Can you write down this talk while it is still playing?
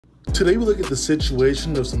Today we look at the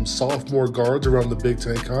situation of some sophomore guards around the Big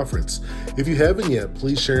Ten Conference. If you haven't yet,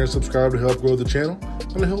 please share and subscribe to help grow the channel,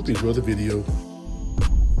 and I hope you enjoy the video.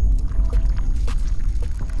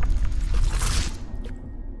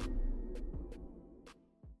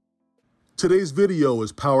 Today's video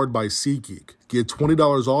is powered by SeatGeek. Get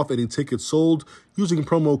 $20 off any ticket sold using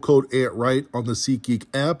promo code Wright on the SeatGeek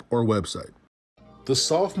app or website. The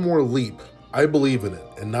sophomore leap, I believe in it,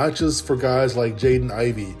 and not just for guys like Jaden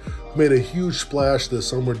Ivey, who made a huge splash this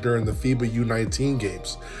summer during the FIBA U19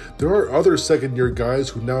 games. There are other second-year guys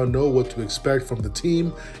who now know what to expect from the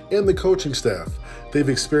team and the coaching staff. They've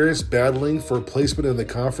experienced battling for placement in the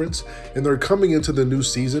conference, and they're coming into the new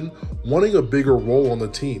season wanting a bigger role on the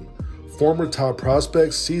team. Former top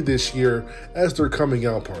prospects see this year as their coming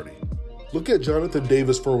out party. Look at Jonathan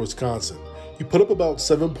Davis for Wisconsin. He put up about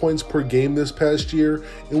 7 points per game this past year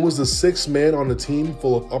and was the sixth man on a team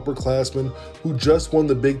full of upperclassmen who just won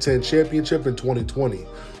the Big Ten championship in 2020.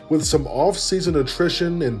 With some off-season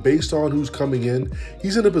attrition and based on who's coming in,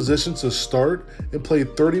 he's in a position to start and play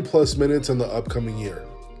 30-plus minutes in the upcoming year.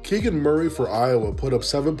 Keegan Murray for Iowa put up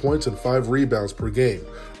 7 points and 5 rebounds per game,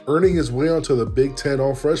 earning his way onto the Big Ten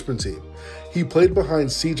All-Freshman team. He played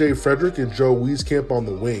behind C.J. Frederick and Joe Wieskamp on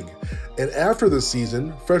the wing. And after the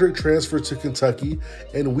season, Frederick transferred to Kentucky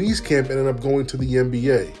and Wieskamp ended up going to the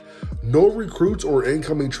NBA. No recruits or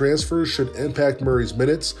incoming transfers should impact Murray's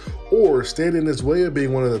minutes or stand in his way of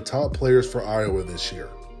being one of the top players for Iowa this year.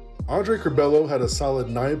 Andre Curbelo had a solid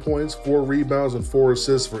 9 points, 4 rebounds, and 4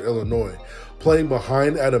 assists for Illinois, playing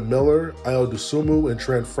behind Adam Miller, Ayo Dosunmu, and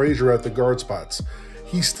Trent Frazier at the guard spots.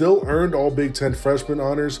 He still earned all Big Ten freshman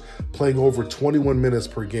honors, playing over 21 minutes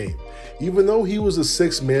per game. Even though he was a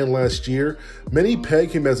sixth man last year, many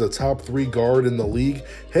peg him as a top 3 guard in the league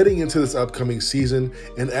heading into this upcoming season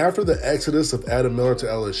and after the exodus of Adam Miller to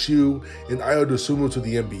LSU and Ayo Dosunmu to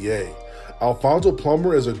the NBA. Alfonso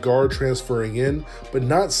Plummer is a guard transferring in, but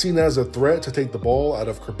not seen as a threat to take the ball out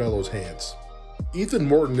of Curbelo's hands. Ethan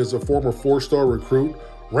Morton is a former 4-star recruit,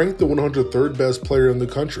 ranked the 103rd best player in the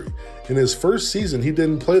country. In his first season, he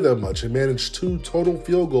didn't play that much and managed 2 total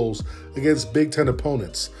field goals against Big Ten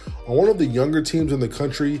opponents. On one of the younger teams in the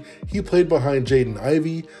country, he played behind Jaden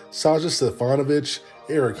Ivey, Saja Stefanovic,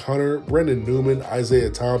 Eric Hunter, Brendan Newman, Isaiah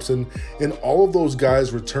Thompson, and all of those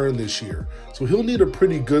guys returned this year, so he'll need a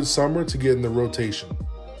pretty good summer to get in the rotation.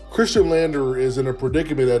 Christian Landerer is in a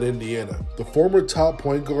predicament at Indiana. The former top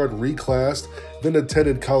point guard reclassed, then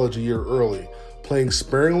attended college a year early. Playing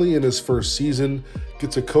sparingly in his first season,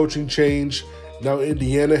 gets a coaching change. Now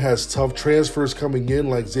Indiana has tough transfers coming in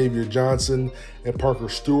like Xavier Johnson and Parker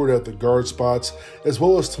Stewart at the guard spots, as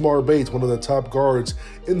well as Tamar Bates, one of the top guards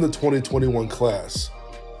in the 2021 class.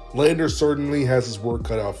 Lander certainly has his work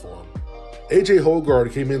cut out for him. A.J.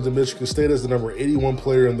 Hoggard came into Michigan State as the number 81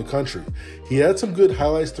 player in the country. He had some good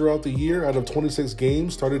highlights throughout the year. Out of 26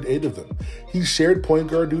 games, started 8 of them. He shared point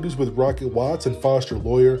guard duties with Rocket Watts and Foster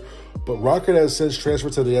Loyer, but Rocket has since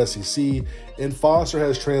transferred to the SEC, and Foster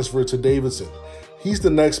has transferred to Davidson. He's the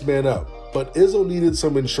next man up, but Izzo needed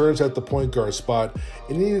some insurance at the point guard spot,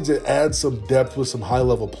 and he needed to add some depth with some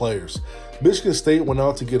high-level players. Michigan State went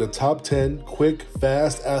out to get a top 10, quick,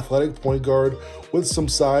 fast, athletic point guard with some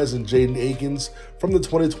size in Jaden Akins from the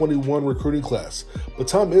 2021 recruiting class. But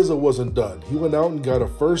Tom Izzo wasn't done. He went out and got a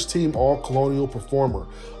first-team All-Colonial performer,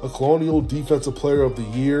 a Colonial Defensive Player of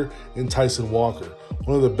the Year in Tyson Walker,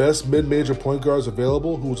 one of the best mid-major point guards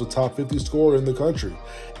available who was a top 50 scorer in the country.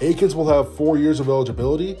 Akins will have 4 years of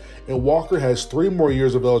eligibility, and Walker has 3 more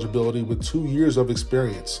years of eligibility with 2 years of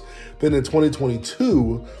experience. Then in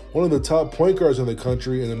 2022, one of the top point guards in the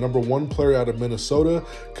country and the number 1 player out of Minnesota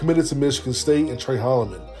committed to Michigan State and Trey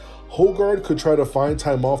Holloman. Hoggard could try to find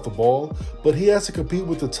time off the ball, but he has to compete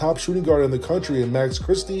with the top shooting guard in the country in Max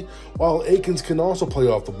Christie, while Akins can also play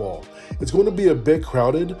off the ball. It's going to be a bit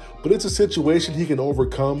crowded, but it's a situation he can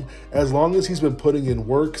overcome as long as he's been putting in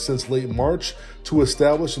work since late March to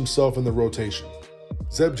establish himself in the rotation.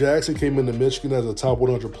 Zeb Jackson came into Michigan as a top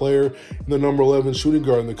 100 player and the number 11 shooting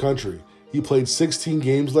guard in the country. He played 16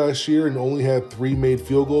 games last year and only had 3 made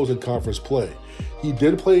field goals in conference play. He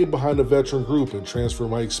did play behind a veteran group and transfer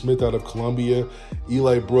Mike Smith out of Columbia,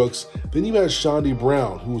 Eli Brooks. Then you had Shondy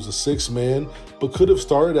Brown, who was a 6th man, but could have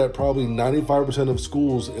started at probably 95% of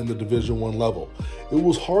schools in the Division I level. It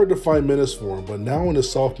was hard to find minutes for him, but now in his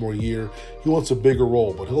sophomore year, he wants a bigger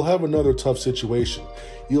role, but he'll have another tough situation.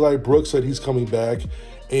 Eli Brooks said he's coming back,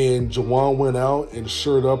 and Jawan went out and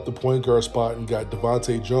shored up the point guard spot and got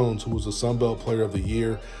Devontae Jones, who was the Sun Belt Player of the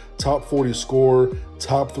Year. top 40 scorer,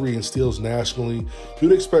 top 3 in steals nationally.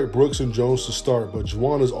 You'd expect Brooks and Jones to start, but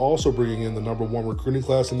Juwan is also bringing in the #1 recruiting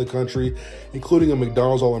class in the country, including a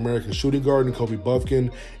McDonald's All-American shooting guard in Kobe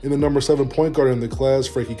Buffkin and the #7 point guard in the class,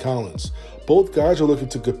 Frankie Collins. Both guys are looking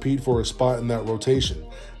to compete for a spot in that rotation.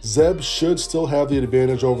 Zeb should still have the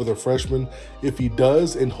advantage over the freshman if he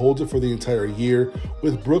does and holds it for the entire year.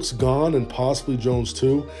 With Brooks gone and possibly Jones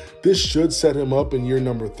too, this should set him up in year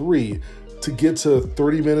number 3 to get to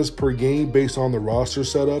 30 minutes per game based on the roster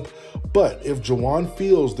setup. But if Juwan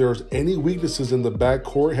feels there's any weaknesses in the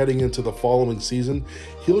backcourt heading into the following season,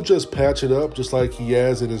 he'll just patch it up just like he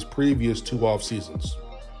has in his previous 2 off seasons.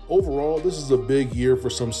 Overall, this is a big year for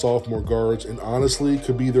some sophomore guards and honestly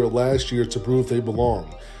could be their last year to prove they belong.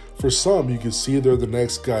 For some, you can see they're the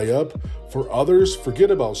next guy up. For others,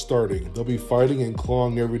 forget about starting. They'll be fighting and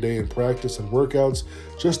clawing every day in practice and workouts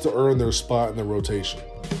just to earn their spot in the rotation.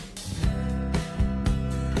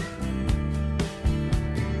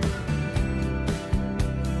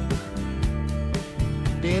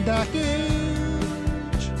 Dan Dockage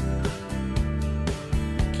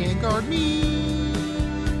can't guard me.